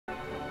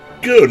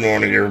Good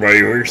morning,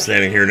 everybody. We're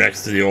standing here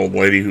next to the old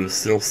lady who's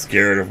still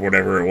scared of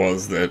whatever it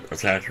was that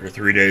attacked her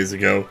 3 days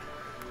ago.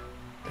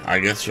 I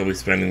guess she'll be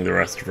spending the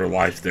rest of her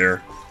life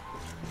there.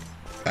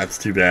 That's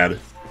too bad.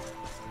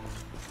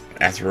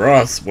 As for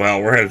us,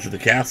 well, we're headed to the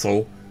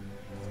castle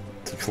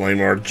to claim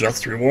our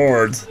just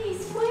rewards.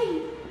 Please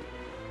wait.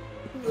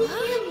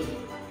 What?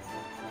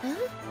 Huh?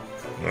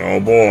 Oh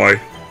boy.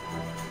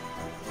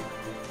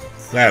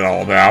 What's that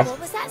all about? What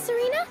was that,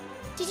 Serena?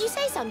 Did you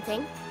say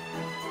something?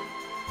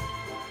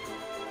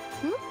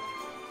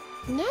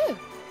 No,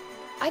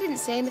 I didn't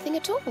say anything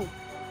at all.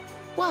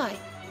 Why?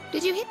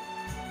 Did you hear?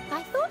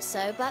 I thought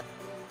so, but...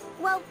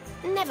 well,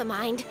 never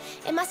mind.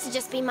 It must have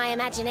just been my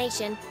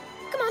imagination.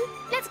 Come on,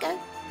 let's go.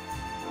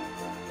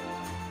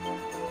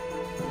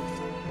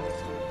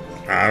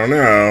 I don't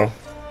know.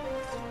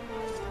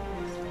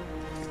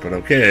 But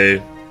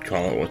okay,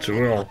 call it what you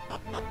will.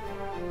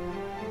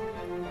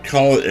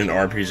 Call it an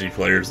RPG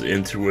player's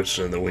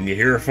intuition that when you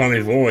hear a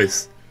funny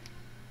voice,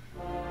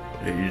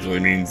 it usually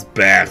means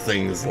bad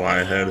things lie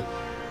ahead.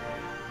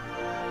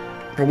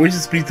 But we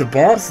just beat the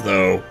boss,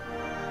 though.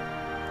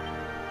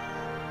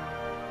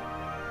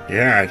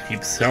 Yeah, it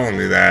keeps telling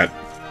me that.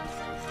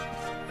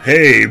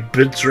 Hey,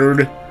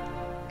 Bitchard.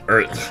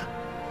 Or...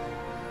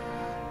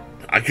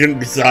 I couldn't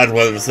decide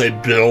whether to say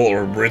Bill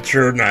or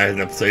Richard, and I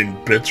ended up saying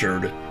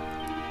Bitchard.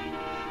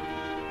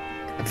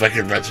 If I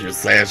could venture to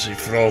say it, she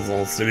fills the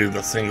whole city with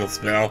a single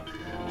spell.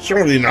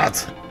 Surely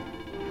not.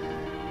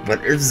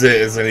 But if there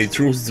is any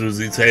truth to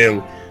the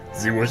tale,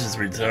 the witch's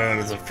return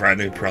is a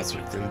frightening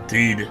prospect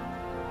indeed.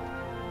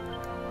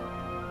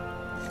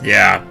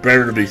 Yeah,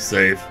 better to be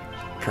safe.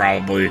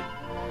 Probably.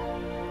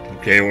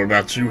 Okay, what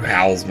about you,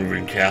 Howl's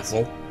Moving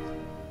Castle?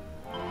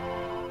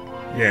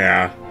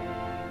 Yeah.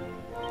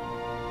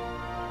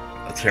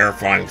 A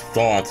terrifying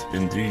thought,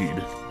 indeed.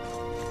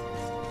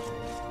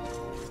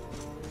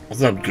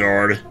 What's up,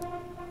 guard?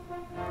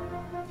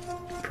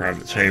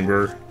 Private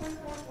chamber.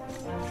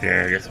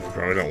 Yeah, I guess we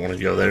probably don't want to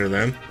go there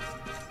then.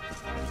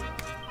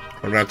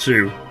 What about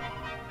you?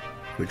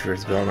 Which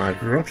Isabel and I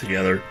grew up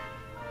together.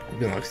 We've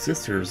been like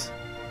sisters.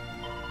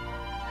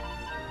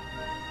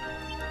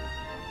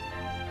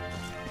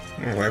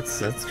 Oh,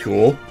 that's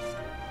cool.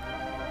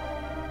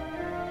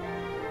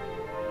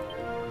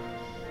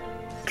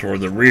 Toward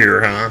the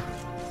rear, huh?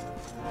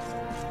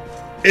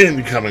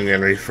 Incoming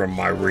enemy from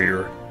my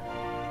rear.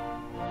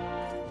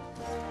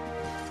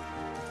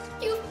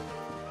 You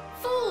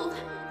fool!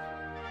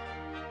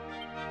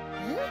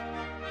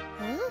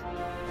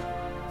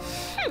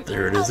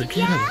 There it is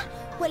again. Yeah?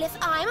 Well, if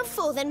I'm a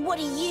fool, then what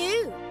are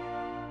you?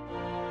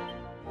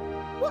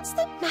 What's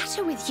the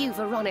matter with you,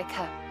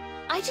 Veronica?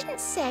 I didn't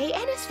say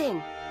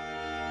anything.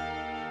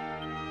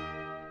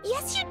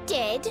 Yes, you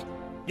did.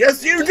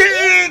 Yes, you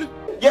did!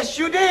 Yes,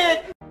 you did!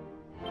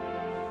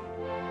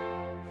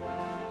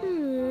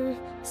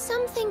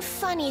 Something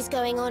funny's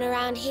going on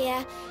around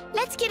here.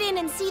 Let's get in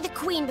and see the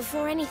Queen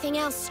before anything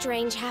else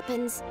strange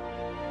happens.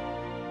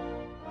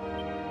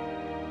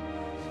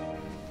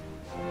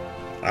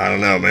 I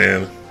don't know,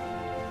 man.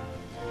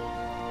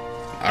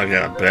 I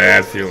got a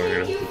bad feeling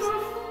here.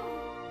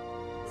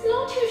 It's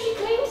not who she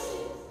claims.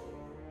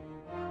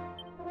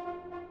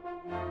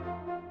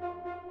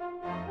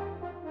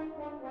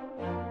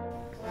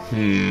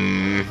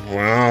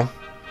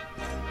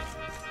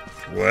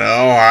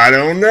 Well, I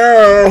don't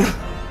know.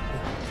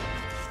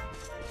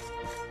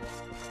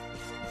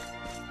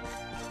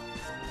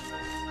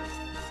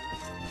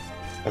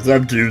 What's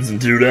up, dudes and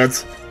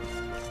dudettes?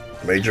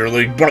 Major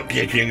League Butt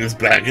Kicking is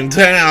back in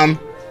town.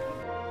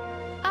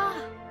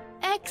 Ah,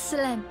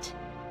 excellent.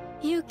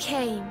 You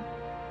came.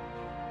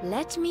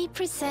 Let me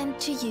present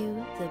to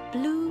you the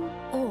blue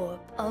orb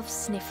of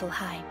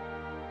Sniflheim.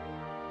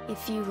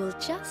 If you will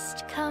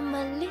just come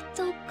a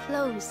little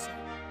closer.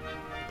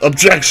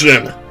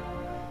 Objection!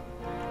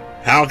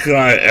 How could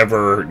I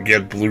ever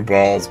get blue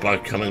balls by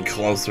coming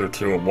closer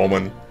to a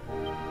woman?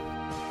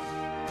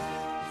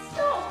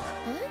 Stop!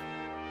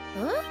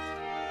 Huh?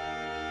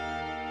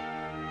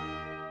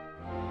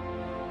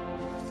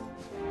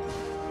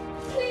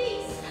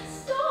 Please,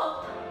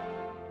 stop!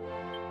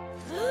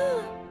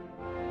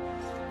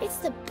 It's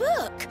the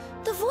book!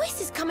 The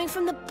voice is coming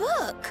from the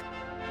book!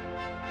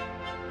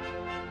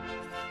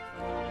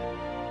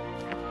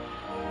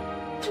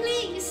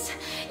 Please,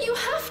 you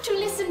have to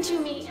listen to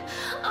me.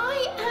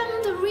 I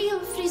am the real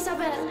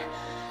Frisabelle.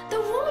 The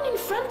woman in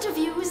front of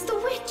you is the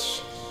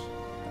witch.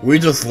 We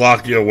just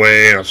locked you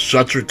away and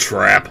shut your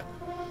trap.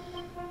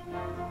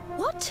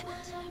 What?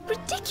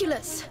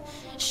 Ridiculous.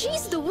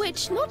 She's the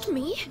witch, not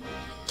me.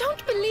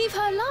 Don't believe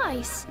her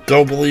lies.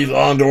 Don't believe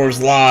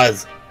Ondor's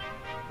lies.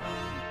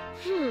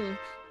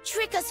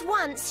 Trick us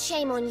once,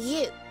 shame on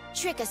you.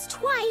 Trick us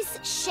twice,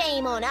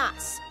 shame on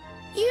us.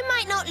 You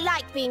might not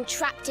like being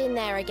trapped in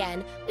there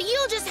again, but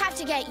you'll just have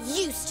to get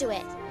used to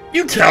it.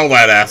 You tell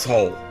that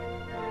asshole.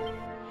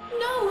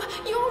 No,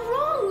 you're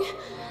wrong.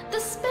 The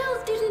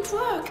spell didn't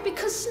work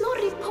because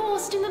Snorri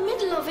paused in the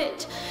middle of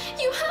it.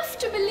 You have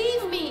to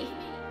believe me.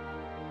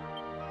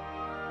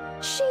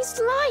 She's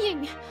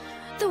lying.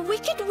 The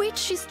Wicked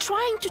Witch is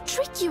trying to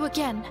trick you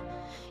again.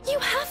 You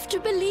have to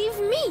believe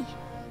me.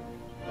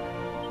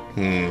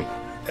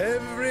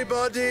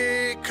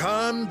 Everybody,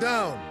 calm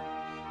down.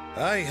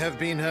 I have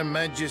been Her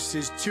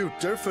Majesty's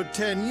tutor for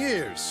 10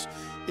 years.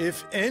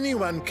 If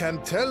anyone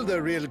can tell the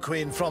real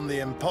queen from the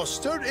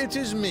impostor, it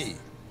is me.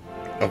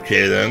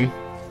 Okay then.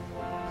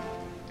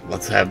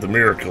 Let's have the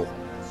miracle.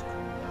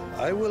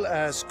 I will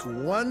ask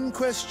one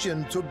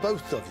question to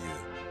both of you.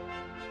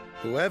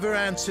 Whoever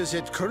answers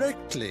it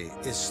correctly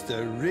is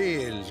the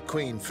real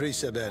Queen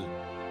Frisabel.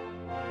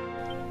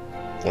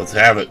 Let's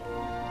have it.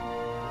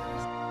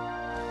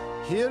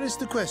 Here is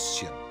the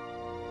question.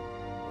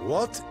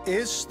 What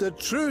is the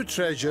true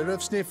treasure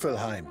of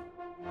Sniflheim?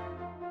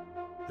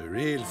 The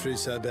real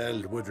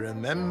Frisabel would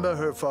remember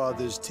her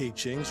father's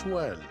teachings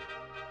well.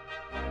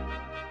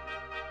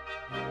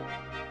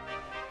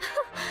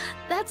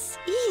 That's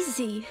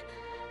easy.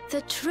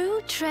 The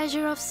true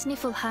treasure of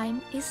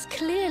Sniflheim is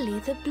clearly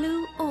the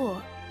blue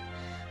orb.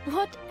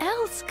 What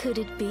else could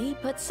it be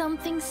but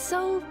something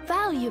so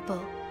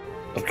valuable?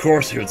 Of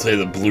course you would say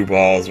the blue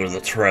balls are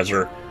the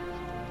treasure.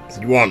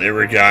 You want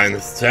every guy in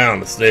this town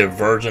to stay a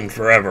virgin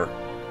forever.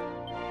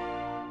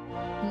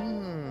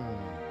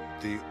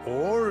 The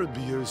orb,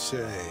 you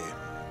say?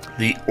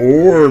 The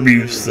orb,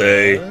 you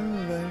say?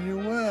 Well, very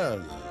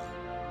well.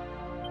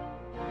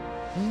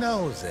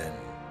 Now then,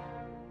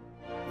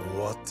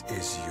 what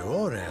is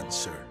your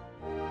answer?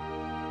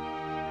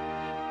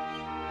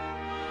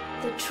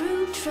 The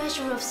true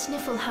treasure of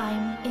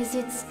Sniflheim is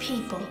its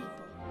people.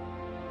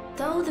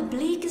 Though the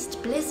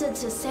bleakest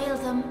blizzards assail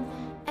them,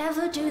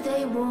 ever do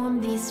they warm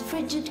these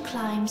frigid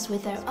climes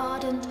with their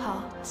ardent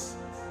hearts.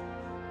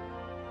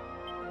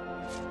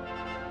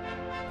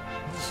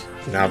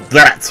 Now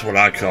that's what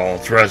I call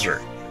a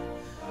treasure.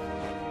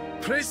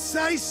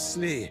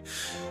 Precisely!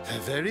 The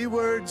very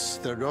words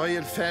the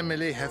royal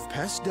family have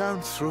passed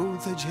down through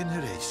the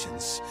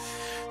generations.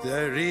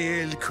 The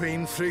real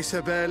Queen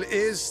Frisabel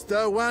is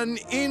the one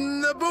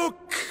in the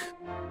book!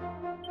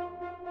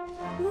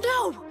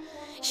 No!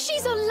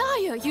 She's a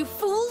liar, you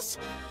fools!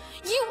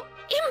 You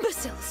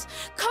imbeciles!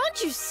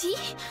 Can't you see?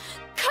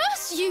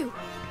 Curse you!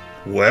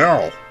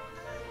 Well,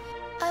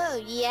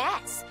 Oh,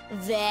 yes.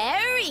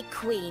 Very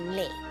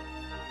queenly.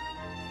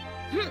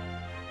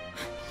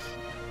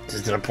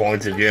 just a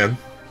point again.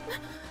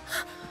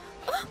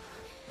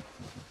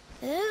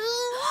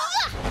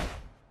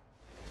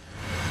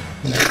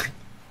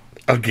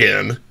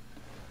 Again.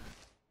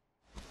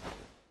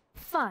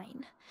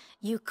 Fine.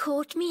 You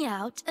caught me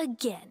out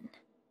again.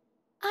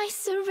 I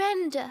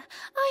surrender.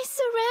 I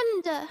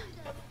surrender.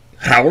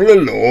 Howl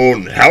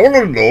alone.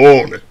 Howl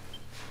alone.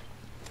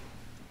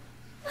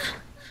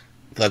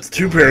 That's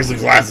 2 pairs of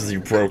glasses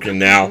you've broken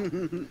now.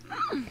 You're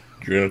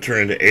gonna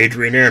turn into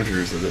Adrian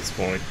Andrews at this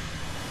point.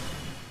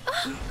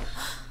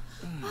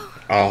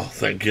 Oh,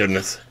 thank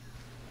goodness.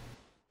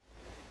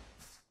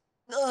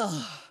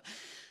 Ugh.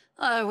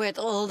 I wait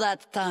all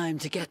that time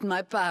to get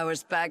my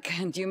powers back,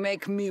 and you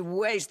make me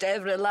waste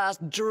every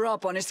last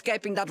drop on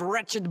escaping that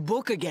wretched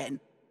book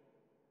again.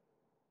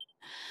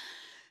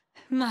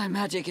 My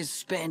magic is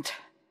spent.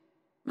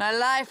 My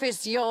life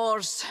is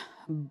yours.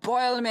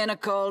 Boil me in a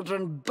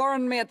cauldron,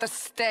 burn me at the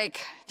stake.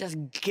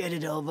 Just get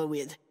it over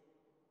with.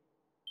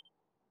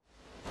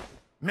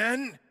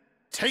 Men,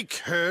 take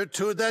her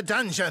to the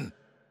dungeon!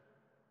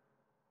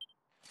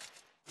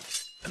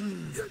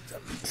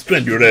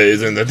 Spend your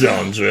days in the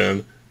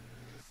dungeon.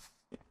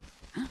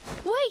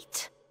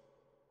 Wait!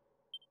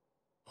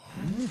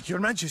 Your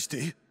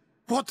Majesty,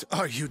 what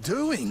are you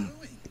doing?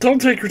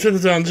 Don't take her to the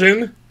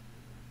dungeon.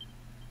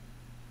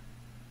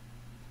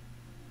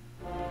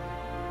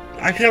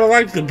 I kinda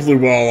like the blue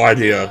ball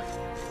idea.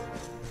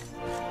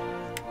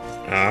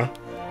 Huh?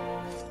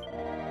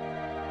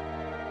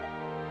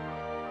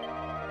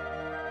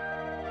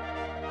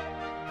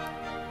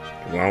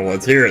 Well,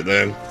 let's hear it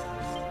then.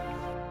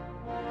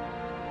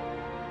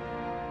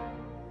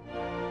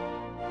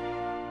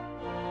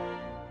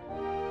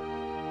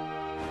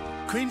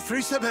 Queen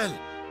Frisabel,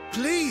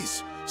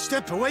 please,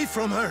 step away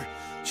from her.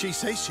 She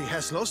says she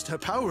has lost her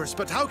powers,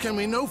 but how can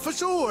we know for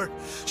sure?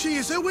 She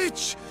is a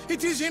witch.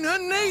 It is in her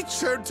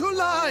nature to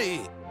lie.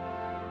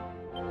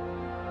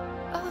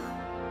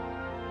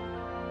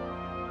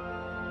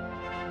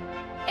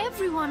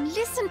 Everyone,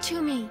 listen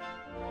to me.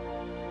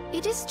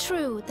 It is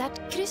true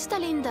that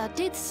Kristalinda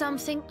did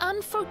something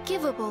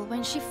unforgivable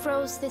when she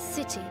froze this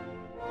city.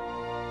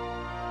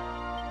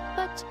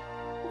 But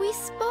we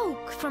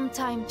spoke from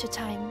time to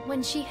time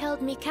when she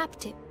held me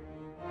captive.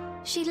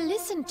 She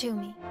listened to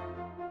me.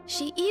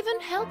 She even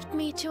helped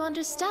me to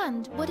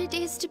understand what it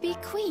is to be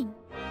queen.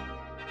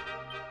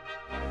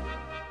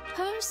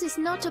 Hers is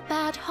not a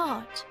bad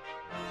heart.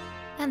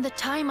 And the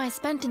time I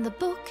spent in the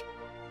book,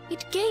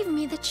 it gave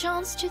me the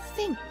chance to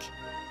think,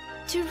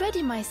 to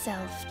ready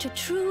myself to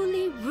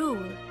truly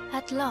rule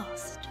at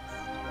last.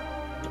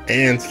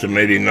 And to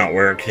maybe not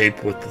wear a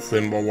cape with the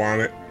symbol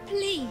on it.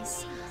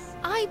 Please,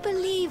 I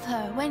believe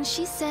her when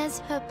she says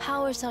her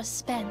powers are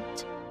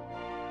spent.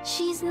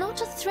 She's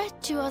not a threat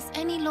to us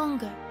any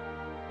longer.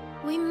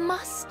 We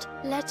must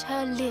let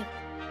her live.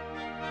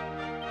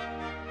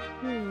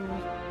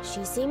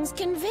 She seems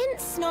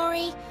convinced,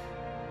 Snorri.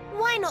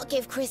 Why not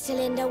give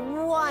Crystalinda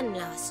one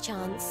last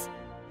chance?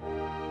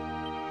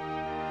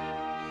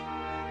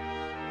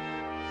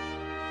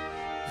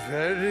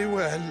 Very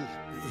well.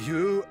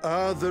 You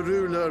are the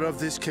ruler of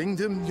this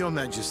kingdom, Your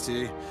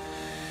Majesty.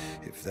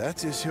 If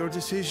that is your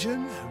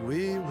decision,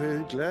 we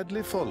will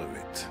gladly follow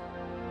it.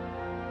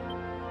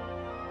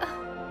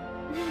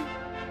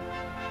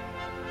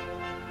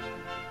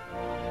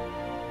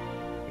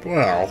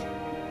 Well,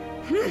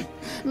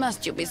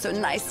 Must you be so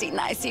nicey,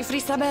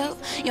 Frisabel?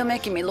 You're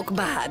making me look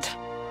bad.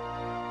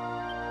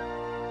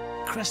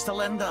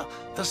 Crystalinda,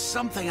 there's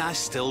something I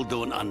still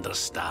don't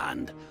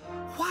understand.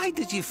 Why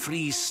did you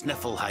freeze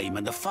Sniflheim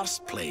in the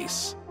first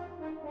place?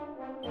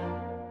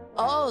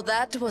 Oh,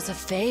 that was a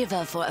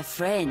favor for a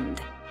friend.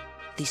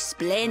 The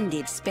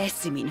splendid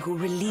specimen who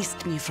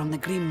released me from the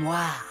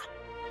grimoire.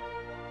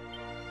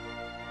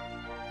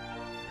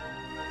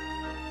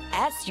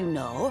 As you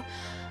know,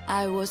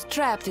 I was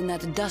trapped in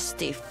that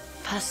dusty,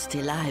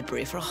 fusty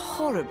library for a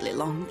horribly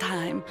long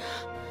time.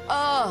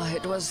 Oh,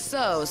 it was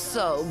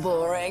so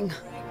boring.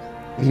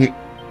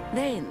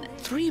 Then,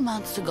 3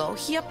 months ago,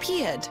 he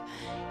appeared.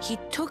 He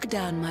took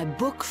down my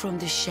book from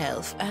the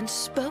shelf and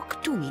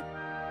spoke to me.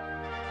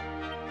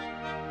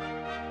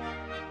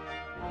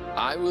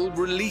 I will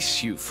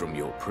release you from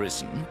your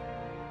prison,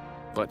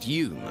 but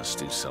you must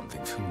do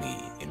something for me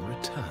in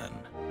return.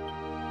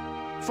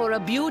 For a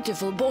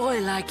beautiful boy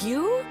like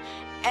you,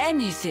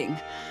 anything.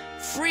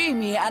 Free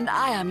me and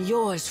I am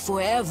yours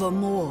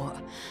forevermore.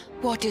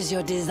 What is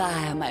your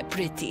desire, my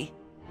pretty?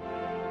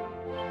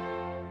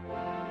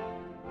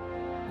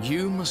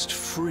 You must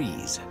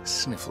freeze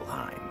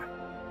Sniflheim.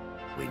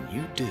 When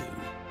you do,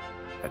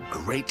 a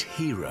great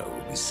hero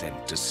will be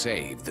sent to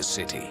save the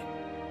city.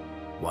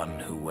 One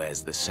who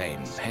wears the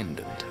same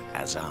pendant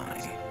as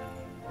I.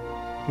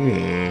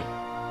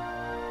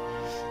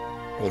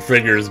 Well, it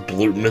figures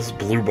Miss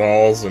Blue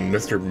Balls and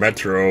Mr.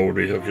 Metro would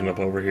be hooking up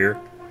over here.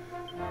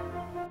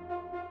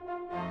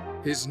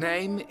 His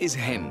name is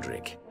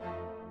Hendrik,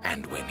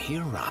 and when he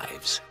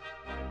arrives,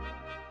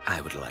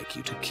 I would like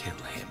you to kill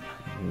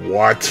him.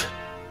 What?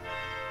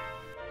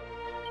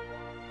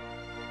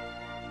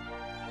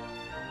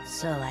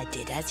 So I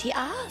did as he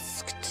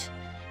asked.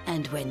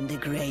 And when the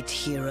great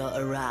hero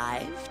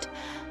arrived,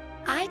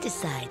 I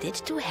decided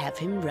to have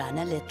him run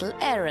a little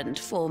errand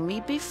for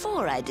me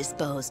before I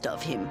disposed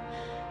of him.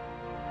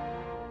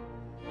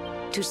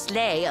 To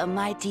slay a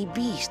mighty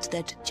beast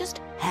that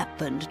just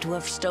happened to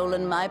have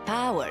stolen my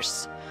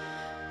powers.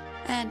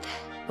 And,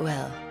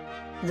 well,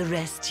 the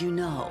rest you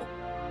know.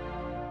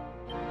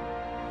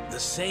 The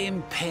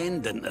same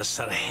pendant as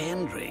Sir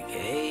Hendrik,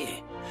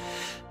 eh?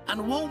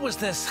 And what was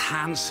this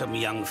handsome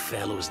young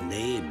fellow's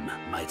name,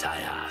 might I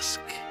ask?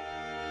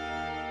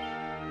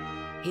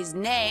 His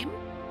name?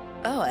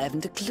 Oh, I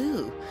haven't a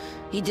clue.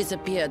 He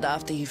disappeared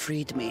after he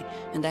freed me,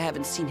 and I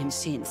haven't seen him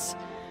since.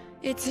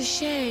 It's a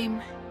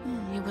shame.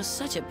 He was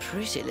such a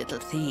pretty little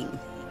thing.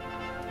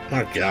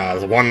 My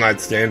God, the one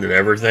night stand and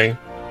everything.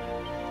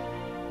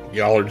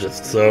 Y'all are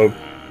just so...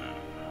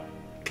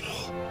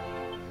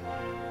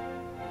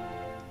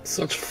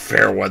 such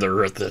fair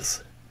weather at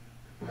this.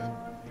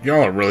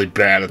 Y'all are really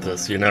bad at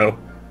this, you know?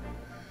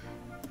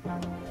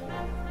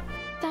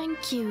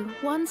 Thank you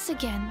once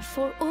again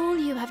for all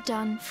you have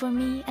done for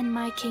me and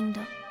my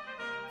kingdom.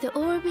 The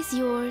orb is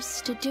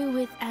yours to do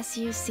with as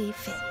you see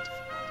fit.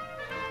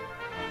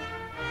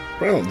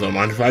 Well, don't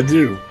mind if I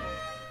do.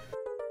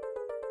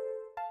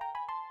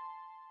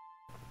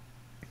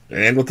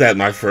 And with that,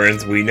 my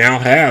friends, we now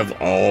have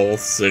all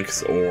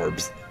 6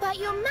 orbs. But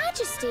Your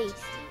Majesty,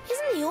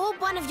 isn't the orb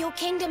one of your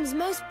kingdom's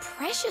most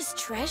precious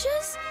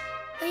treasures?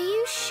 Are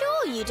you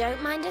sure you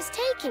don't mind us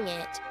taking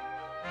it?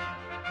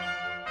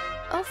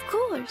 Of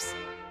course.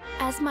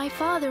 As my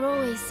father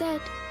always said,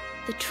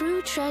 the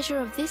true treasure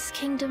of this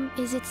kingdom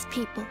is its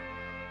people.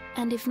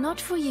 And if not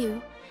for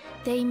you,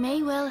 they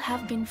may well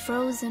have been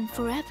frozen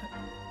forever.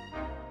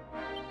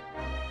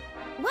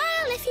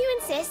 Well, if you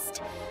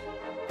insist.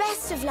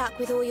 Best of luck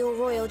with all your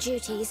royal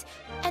duties,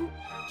 and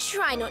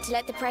try not to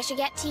let the pressure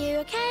get to you,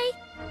 okay?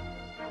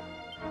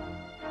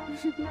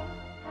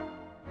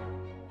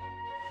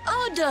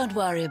 Oh, don't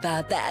worry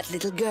about that,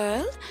 little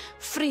girl.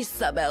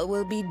 Frisabel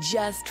will be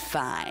just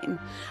fine.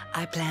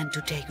 I plan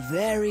to take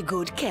very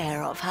good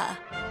care of her.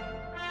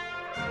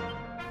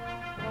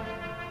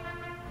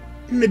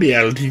 Maybe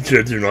I'll teach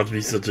her to not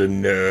be such a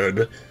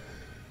nerd.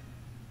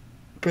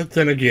 But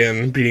then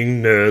again,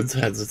 being nerds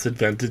has its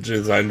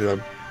advantages, I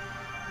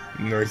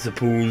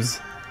suppose.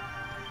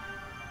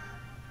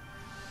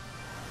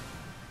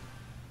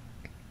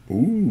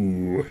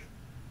 Ooh.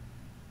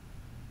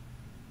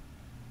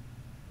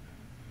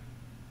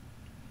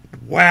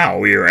 Wow,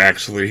 we are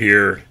actually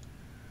here.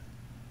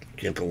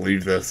 Can't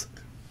believe this.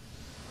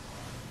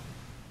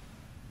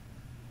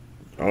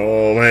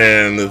 Oh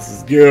man, this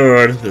is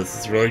good. This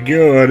is really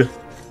good.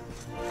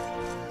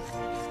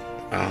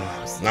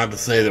 It's not to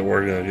say that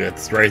we're gonna get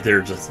straight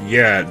there just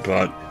yet,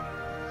 but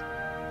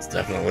it's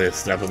definitely a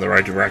step in the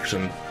right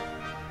direction.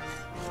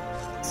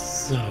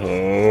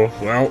 So,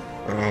 well,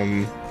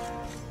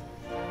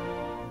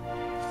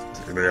 is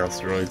there anybody else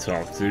to really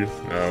talk to?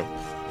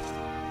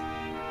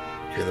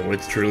 Can the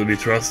witch truly be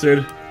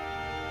trusted?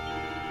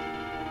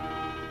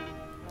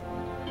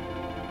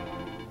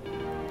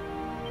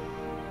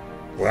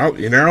 Well,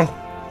 you know,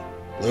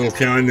 a little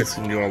kindness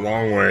can go a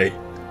long way.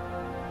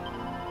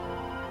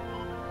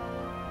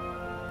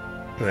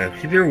 Yeah,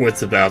 keep your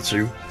wits about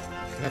you.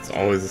 That's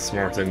always a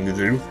smart thing to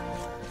do.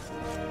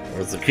 What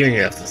does the king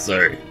have to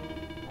say?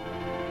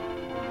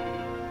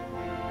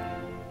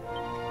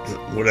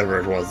 Whatever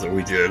it was that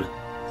we did.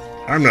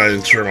 I'm not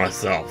even sure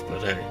myself,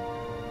 but hey.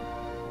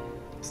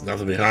 There's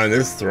nothing behind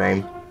this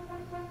throne.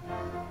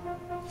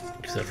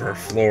 Except for a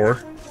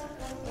floor.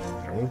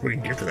 I wonder if we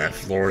can get to that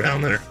floor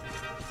down there.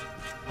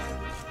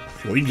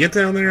 Can we get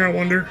down there, I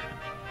wonder?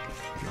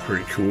 It'd be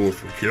pretty cool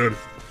if we could.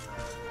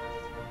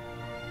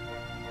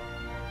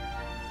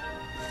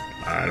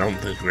 I don't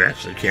think we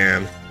actually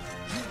can.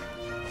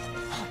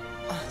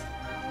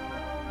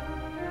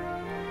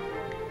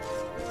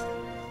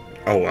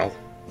 Oh well.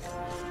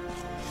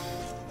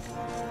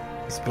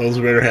 I suppose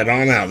we better head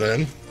on out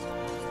then.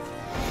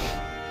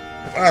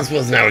 Well, I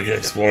suppose now we can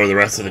explore the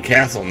rest of the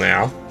castle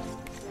now.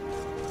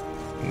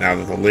 Now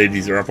that the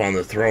ladies are up on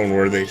the throne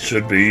where they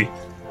should be.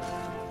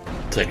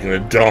 Taking a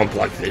dump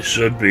like they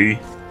should be.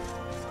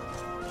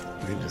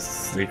 We can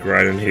just sneak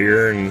right in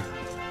here and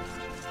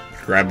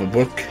grab a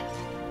book.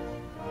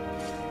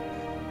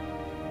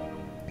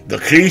 The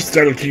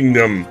Crystal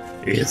Kingdom,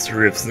 a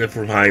history of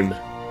Sniflheim.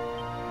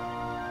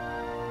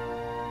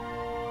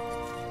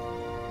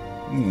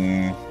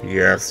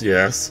 Yes,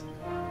 yes.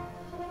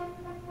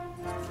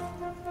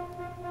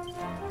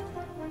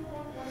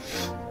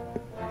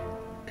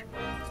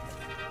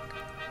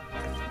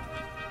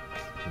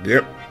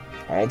 Yep,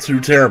 all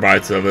 2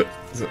 terabytes of it.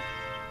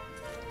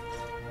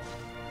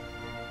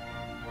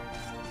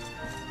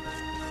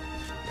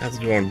 How's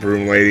it going,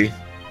 broom lady?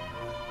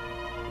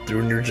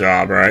 Doing your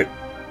job, right?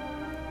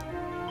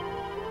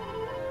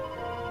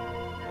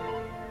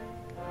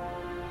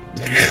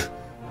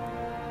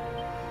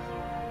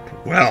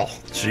 Well,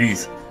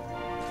 jeez.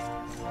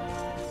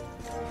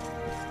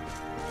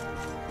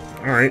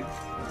 Alright.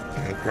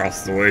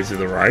 Across the way to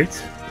the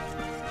right.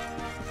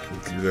 We'll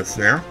do this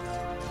now.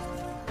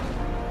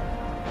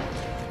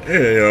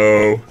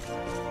 Heyo.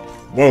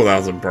 Whoa, that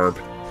was a burp.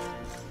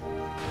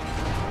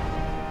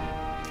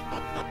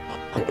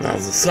 Oh, that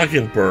was a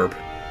second burp.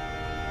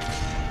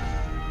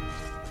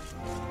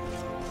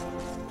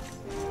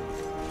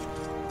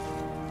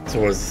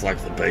 So what is this,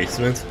 like the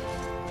basement?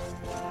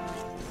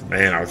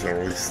 Man, I would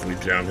totally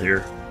sleep down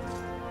here.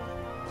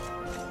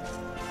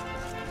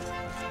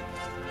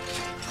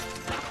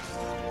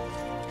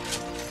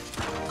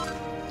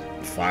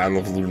 File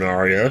of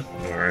Lunaria.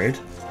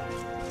 Alright.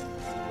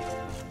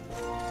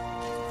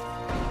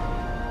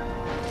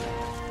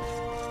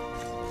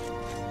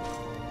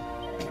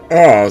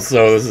 Oh,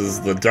 so this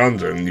is the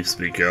dungeon you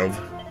speak of.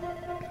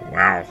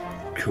 Wow.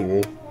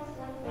 Cool.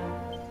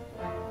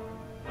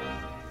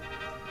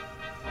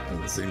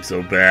 Doesn't seem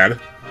so bad.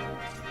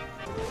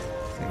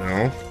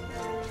 No.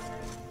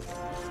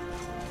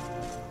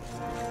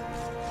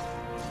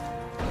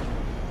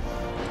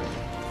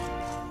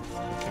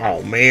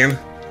 Oh man,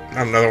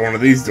 not another one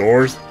of these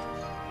doors.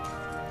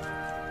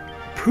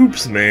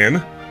 Poops, man.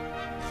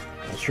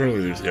 Well,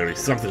 surely there's gotta be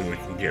something we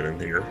can get in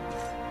here.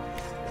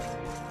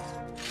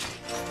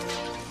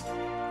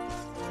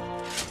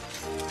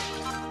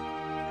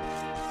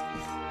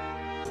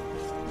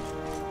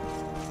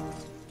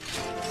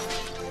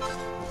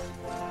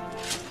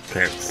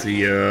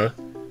 Panacea.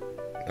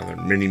 Another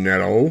mini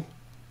medal.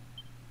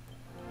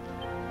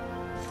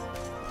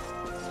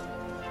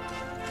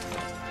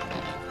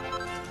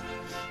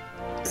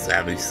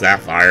 Savvy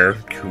Sapphire.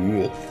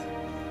 Cool.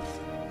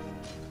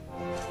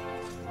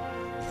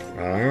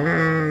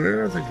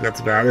 I think that's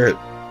about it.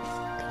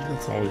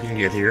 That's all we can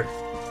get here.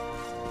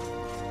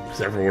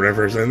 Except for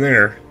whatever's in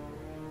there.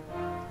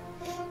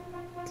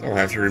 I'll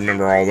have to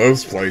remember all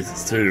those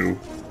places too.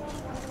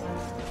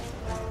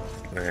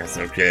 That's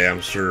okay,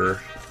 I'm sure.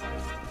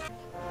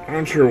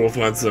 I'm sure we'll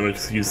find some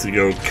excuse to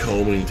go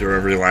combing through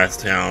every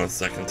last town a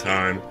second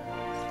time.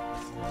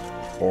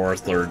 Or a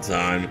third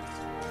time.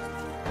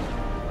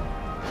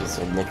 Just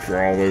to look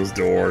for all those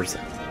doors.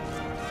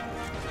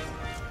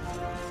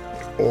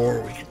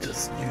 Or we could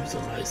just use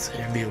a nice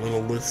handy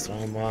little list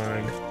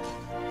online.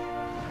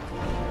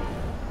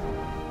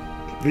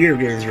 Video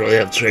games really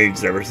have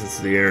changed ever since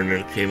the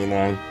internet came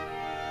along.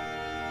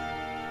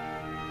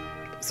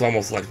 It's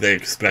almost like they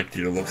expect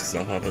you to look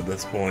stuff up at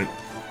this point.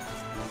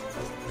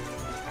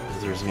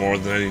 There's more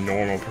than any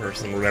normal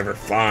person would ever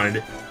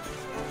find.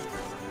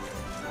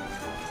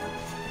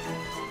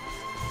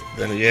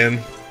 Then again,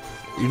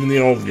 even the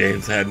old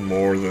games had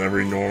more than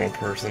every normal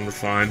person would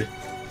find.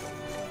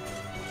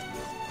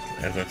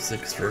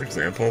 FF6, for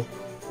example.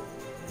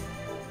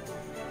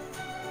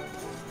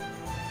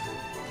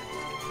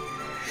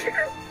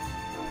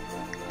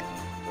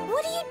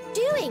 What are you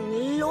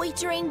doing,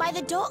 loitering by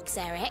the docks,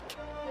 Eric?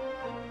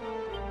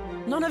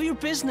 None of your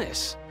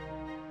business.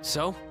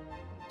 So,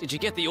 did you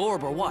get the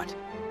orb or what?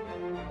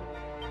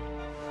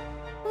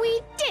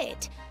 We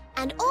did.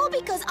 And all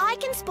because I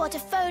can spot a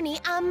phony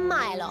a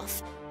mile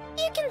off.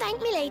 You can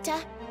thank me later.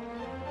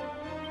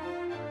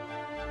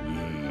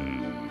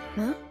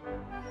 Huh?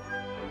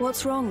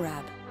 What's wrong,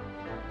 Rab?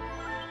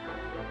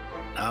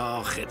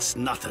 Oh, it's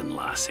nothing,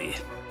 lassie.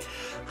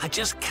 I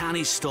just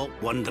can't stop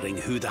wondering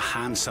who the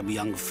handsome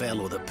young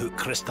fellow that put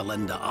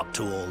Crystalinda up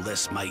to all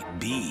this might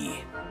be.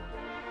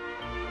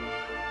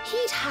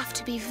 He'd have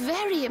to be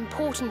very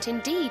important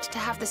indeed to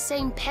have the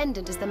same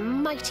pendant as the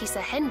mighty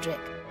Sir Hendrik.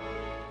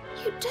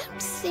 You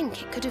don't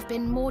think it could have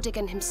been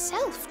Mordigan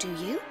himself, do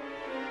you?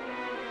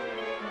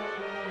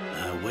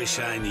 I wish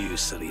I knew,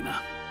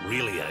 Serena.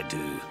 Really, I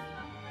do.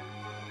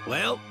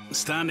 Well,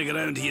 standing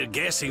around here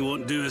guessing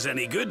won't do us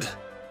any good.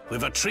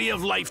 We've a tree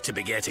of life to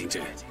be getting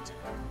to.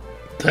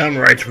 Damn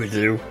right we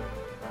do.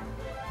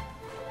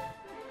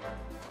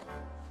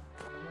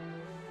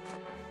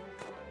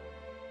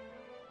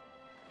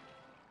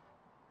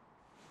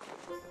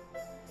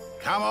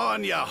 Come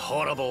on, you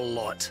horrible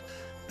lot.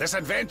 This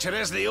adventure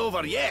isn't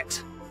over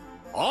yet.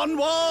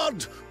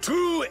 Onward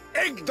to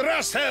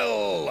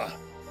Yggdrasil!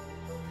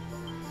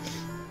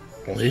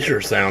 Well, he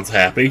sure sounds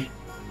happy.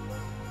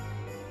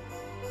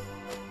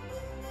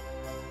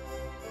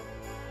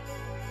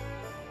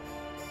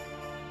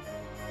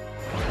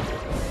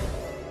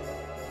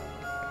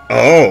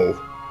 Oh.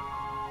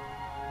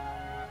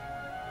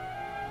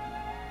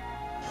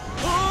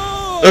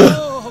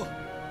 Oh!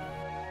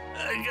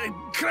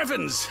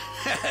 Criffins!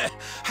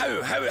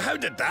 how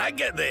did that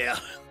get there?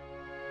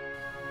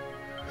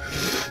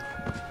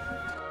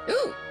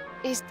 Ooh,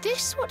 is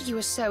this what you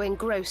were so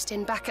engrossed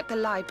in back at the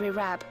library,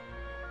 Rab?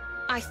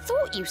 I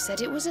thought you said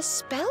it was a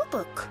spell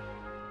book.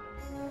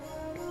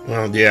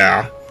 Well,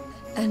 yeah.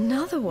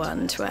 Another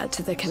one to add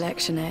to the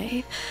collection,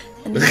 eh?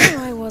 And here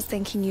I was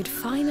thinking you'd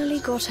finally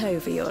got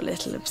over your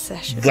little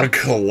obsession. The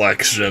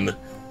collection.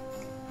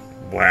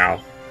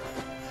 Wow.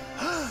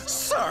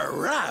 Sir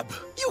Rab,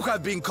 you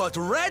have been caught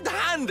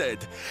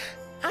red-handed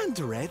and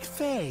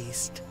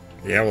red-faced.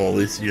 Yeah, well, at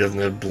least he doesn't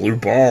have blue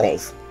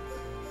balls.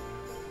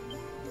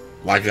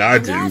 Like I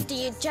do. After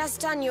you'd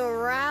just done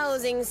your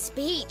rousing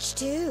speech,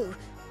 too.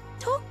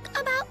 Talk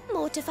about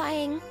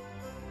mortifying.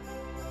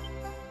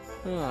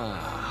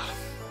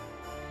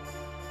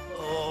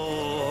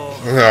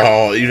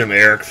 Oh, even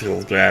Eric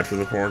feels bad for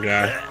the poor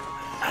guy.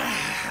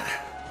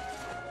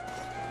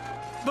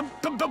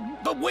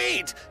 But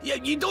wait!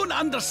 You don't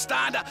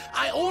understand.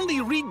 I only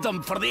read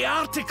them for the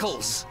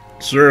articles.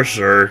 Sure,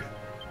 sure.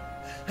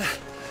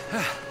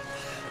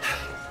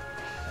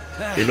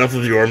 Enough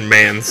of your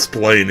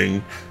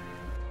mansplaining.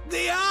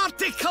 The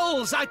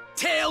articles, I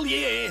tell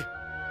ye!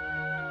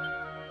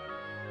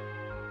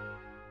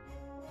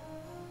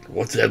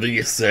 Whatever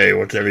you say,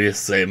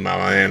 my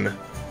man.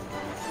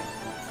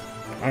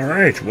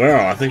 Alright,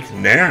 well, I think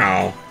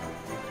now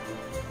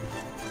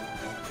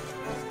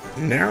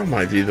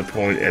might be the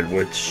point at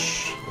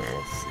which... Well,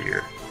 let's see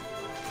here.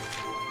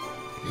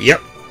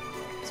 Yep.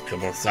 There's a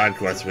couple of side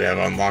quests we have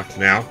unlocked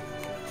now.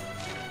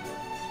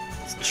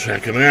 Let's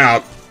check them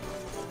out.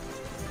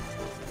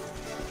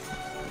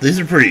 These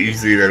are pretty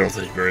easy, they don't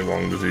take very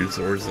long to do,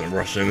 so we're just gonna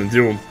rush in and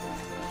do them.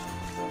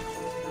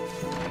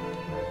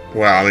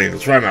 Well, I mean,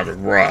 try not to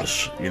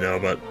rush, you know,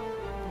 but...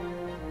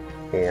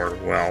 Or,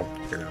 well,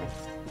 you know.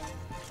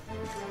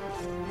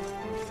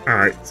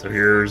 Alright, so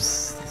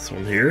here's this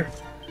one here.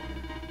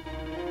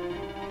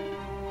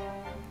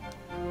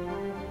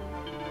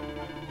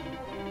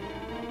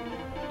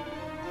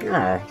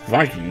 Oh,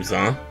 Vikings,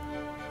 huh?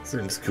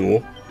 Seems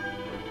cool.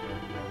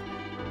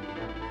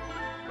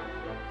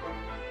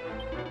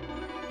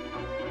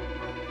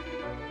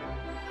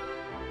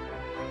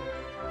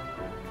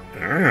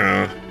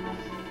 Ah.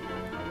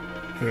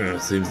 Yeah,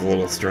 seems a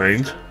little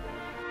strange.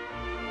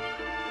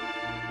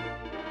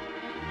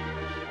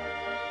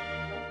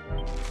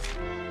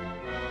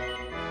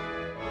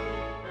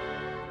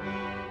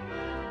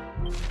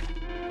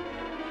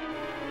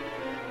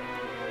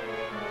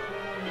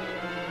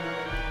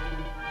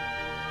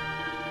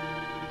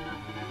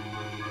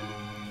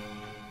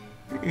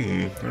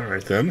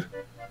 Alright then.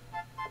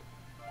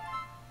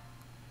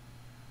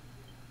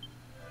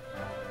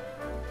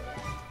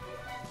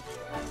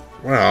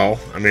 Well,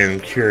 I mean, I'm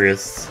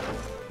curious.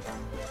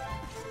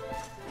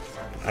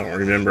 I don't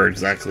remember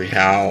exactly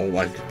how,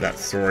 like, that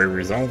story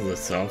resolved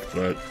itself,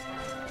 but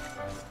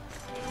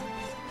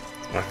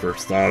my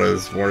first thought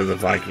is, what are the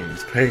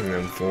Vikings paying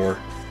them for?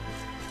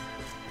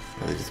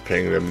 Are they just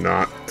paying them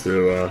not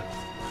to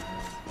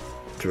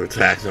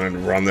attack them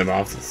and run them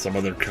off to some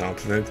other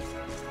continent?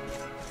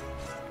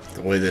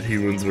 The way that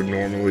humans would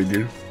normally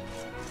do?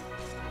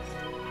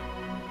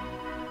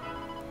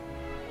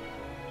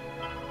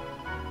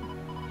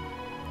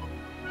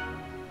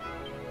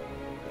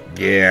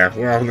 Yeah,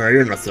 well, no,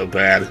 you're not so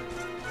bad.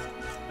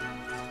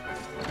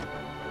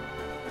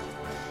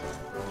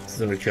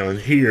 So we come in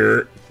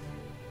here,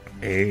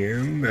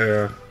 and,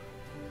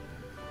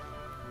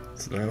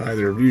 it's not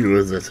either of you,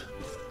 is it?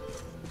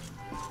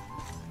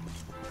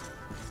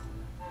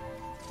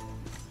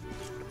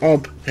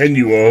 Up,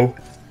 Henuo.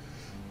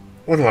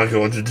 What am I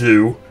going to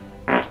do?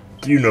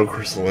 Do you know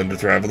Chrysalinda,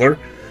 Traveler?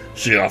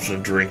 She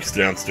often drinks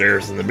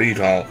downstairs in the meat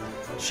hall.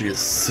 She is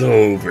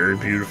so very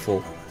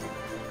beautiful.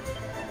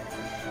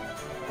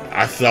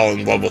 I fell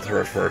in love with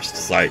her at first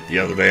sight. The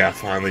other day I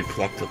finally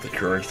plucked up the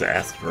courage to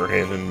ask her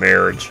hand in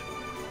marriage.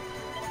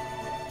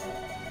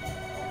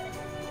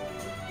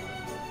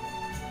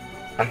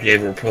 I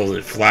gave her a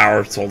posy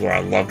flower, told her I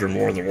loved her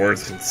more than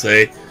words can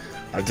say.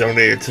 I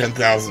donated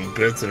 10,000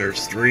 bits in her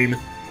stream.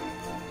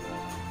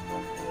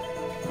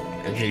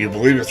 And can you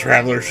believe it,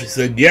 Traveler? She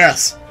said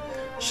yes!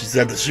 She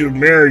said that she would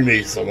marry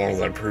me so long as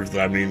I proved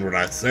that I mean what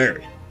I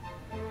say.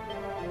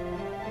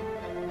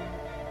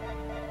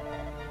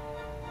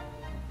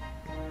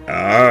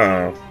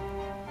 Oh.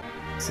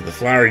 So the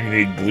flower you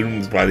need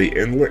blooms by the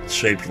inlet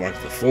shaped like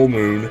the full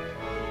moon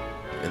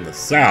in the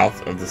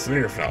south of the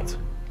Sniflheim.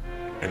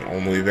 And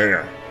only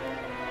there.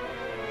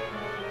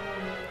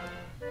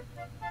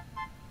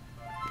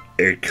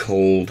 A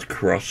cold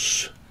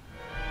crush.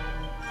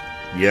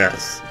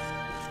 Yes.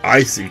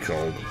 Icy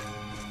cold.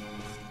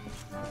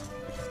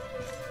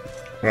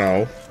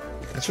 Well,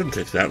 that shouldn't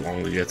take that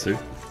long to get to.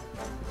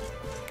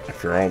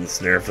 After all, the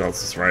Sniflheim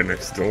is right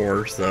next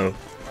door, so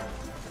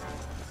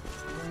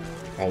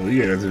all we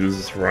gotta do is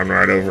just run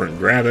right over and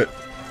grab it.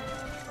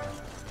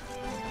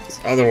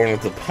 This other one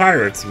with the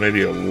pirates may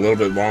be a little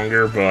bit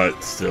longer,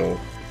 but still,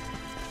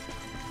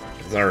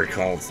 as I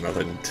recall, it's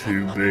nothing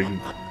too big.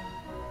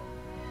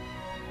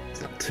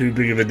 It's not too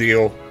big of a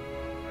deal.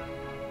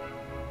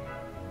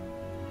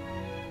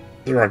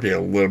 There might be a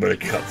little bit of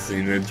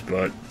cutscenage,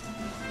 but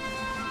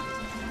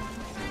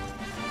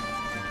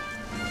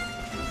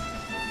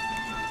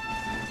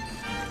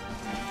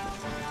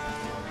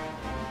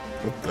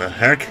what the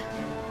heck?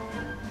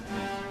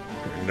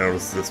 I've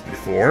noticed this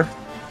before.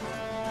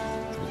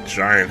 A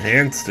giant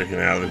hand sticking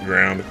out of the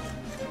ground.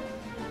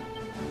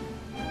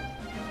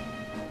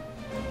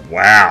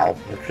 Wow.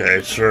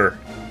 Okay, sure.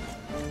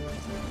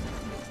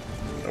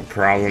 No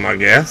problem, I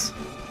guess.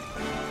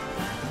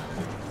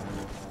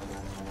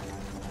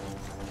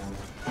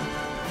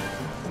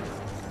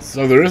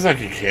 So there is like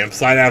a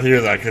campsite out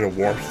here that I could have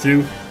warped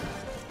to.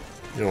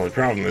 The only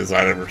problem is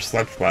I never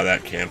slept by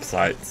that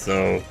campsite,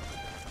 so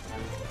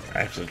I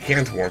actually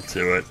can't warp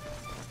to it.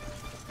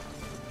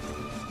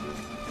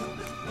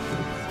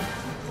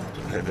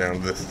 Head down to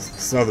this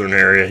southern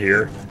area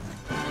here.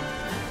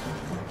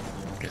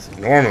 Guess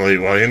normally,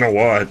 well, you know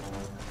what?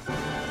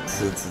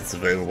 Since it's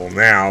available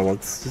now,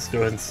 let's just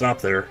go ahead and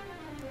stop there.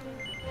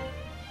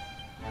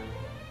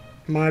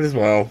 Might as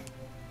well.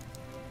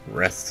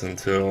 Rest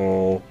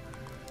until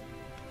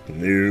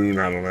noon,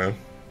 I don't know.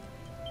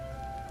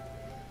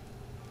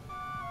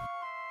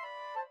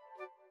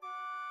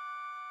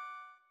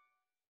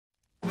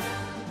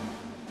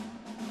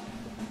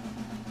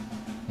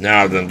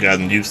 Now I've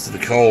gotten used to the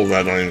cold,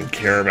 I don't even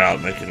care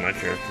about making my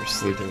character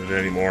sleep in it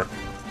anymore.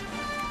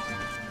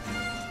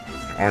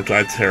 Aren't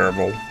I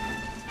terrible?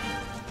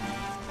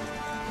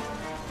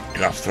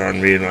 Gosh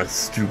darn me and my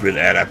stupid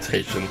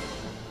adaptation.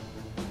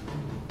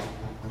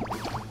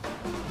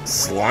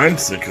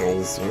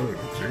 Slimesicles? Oh,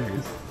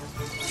 jeez.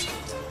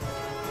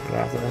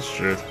 Wow, that's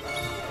shit.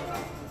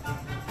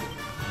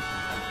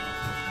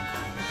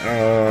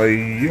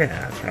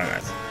 Yeah, try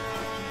that.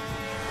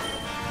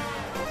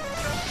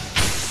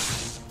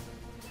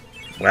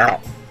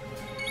 Wow.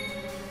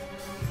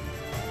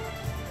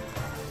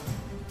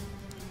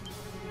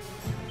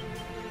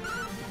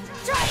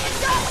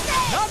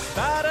 Not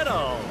bad at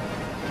all.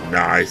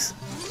 Nice.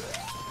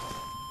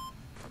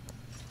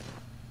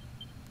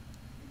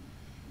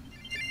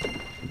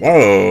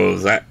 Whoa,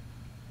 is that...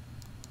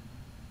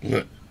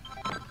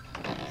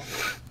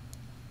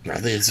 I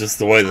think it's just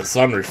the way the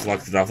sun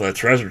reflected off that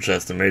treasure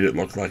chest and made it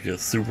look like a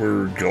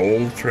super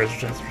gold treasure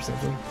chest or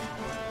something.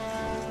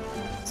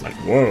 It's like,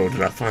 whoa,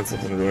 did I find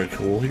something really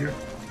cool here?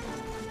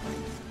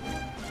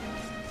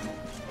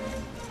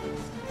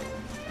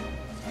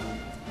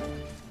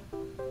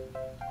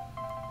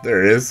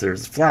 There it is,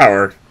 there's a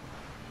flower.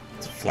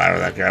 It's a flower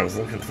that guy was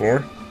looking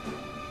for.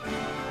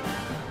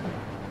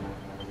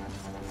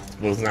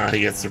 Suppose now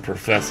he gets to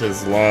profess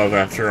his love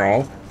after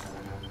all.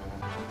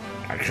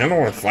 I kind of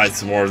want to fight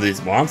some more of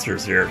these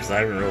monsters here, because I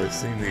haven't really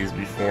seen these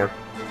before.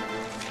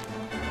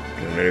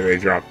 And maybe they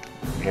drop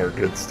more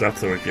good stuff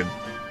that we could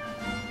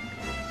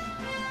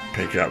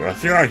pick up. I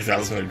feel like if I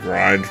was going to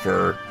grind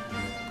for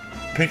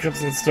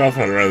pickups and stuff,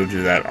 I'd rather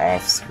do that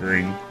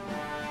off-screen.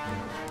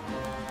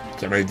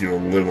 So I may do a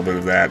little bit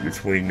of that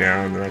between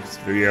now and the next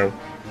video.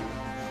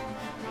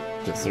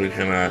 Just so we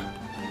can,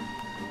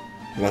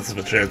 less of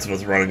a chance of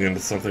us running into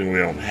something we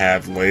don't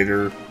have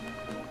later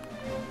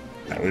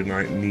that we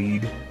might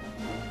need.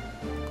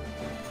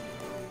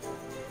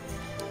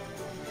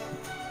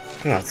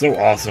 Oh, it's so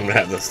awesome to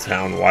have this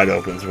town wide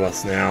open to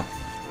us now.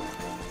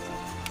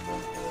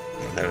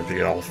 That would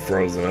be all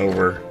frozen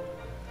over.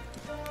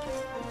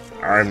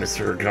 Alright,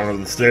 mister, come up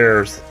the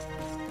stairs.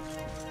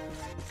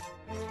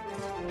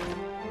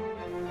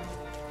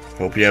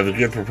 Hope you have a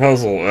good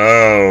proposal.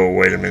 Oh,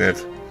 wait a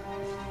minute.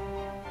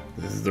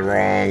 This is the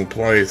wrong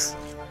place.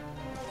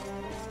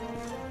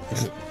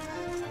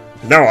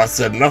 No, I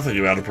said nothing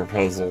about a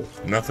proposal.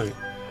 Nothing.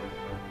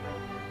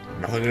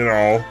 Nothing at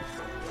all.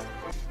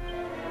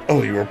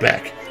 Oh, you are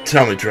back.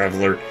 Tell me,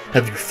 traveler,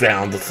 have you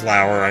found the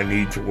flower I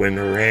need to win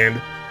her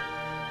hand?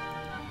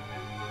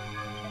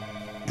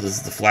 This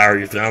is the flower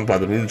you found by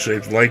the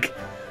moon-shaped lake.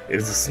 It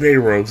is a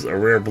snail rose, a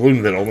rare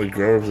bloom that only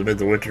grows amid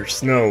the winter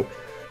snow,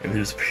 and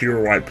whose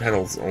pure white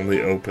petals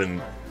only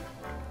open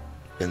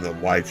in the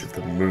light of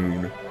the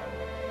moon.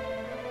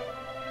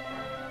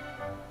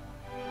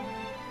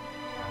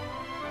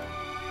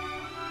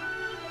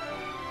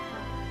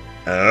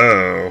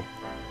 Oh.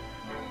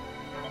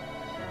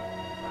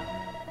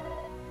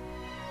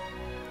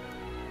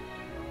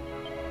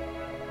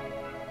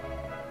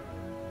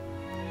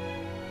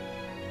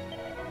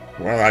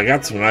 Well, I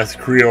got some nice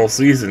Creole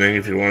seasoning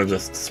if you want to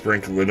just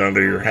sprinkle it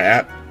under your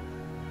hat.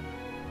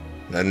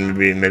 Then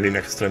maybe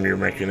next time you're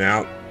making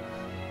out,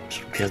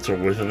 just catch a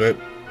whiff of it.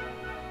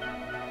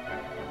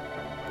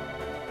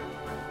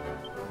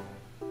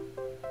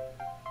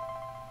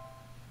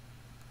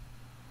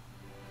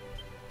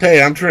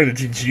 Hey, I'm trying to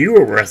teach you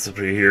a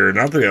recipe here,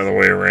 not the other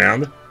way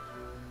around.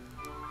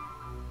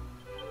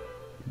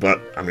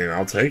 But, I mean,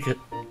 I'll take it.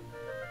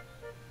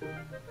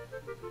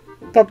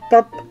 Pop,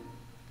 pop.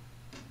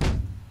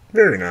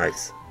 Very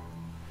nice.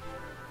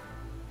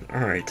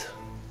 Alright.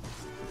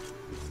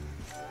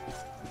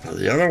 Now,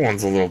 the other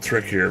one's a little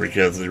trickier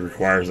because it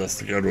requires us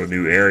to go to a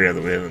new area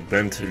that we haven't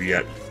been to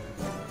yet.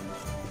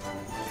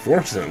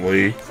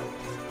 Fortunately,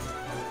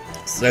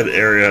 said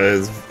area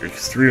is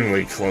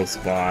extremely close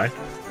by.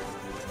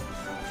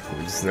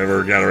 We just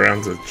never got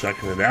around to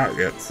checking it out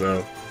yet,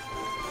 so...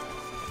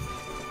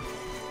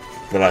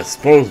 But I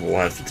suppose we'll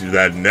have to do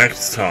that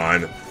next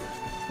time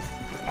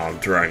on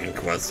Dragon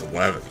Quest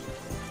XI.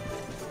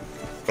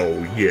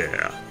 Oh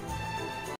yeah.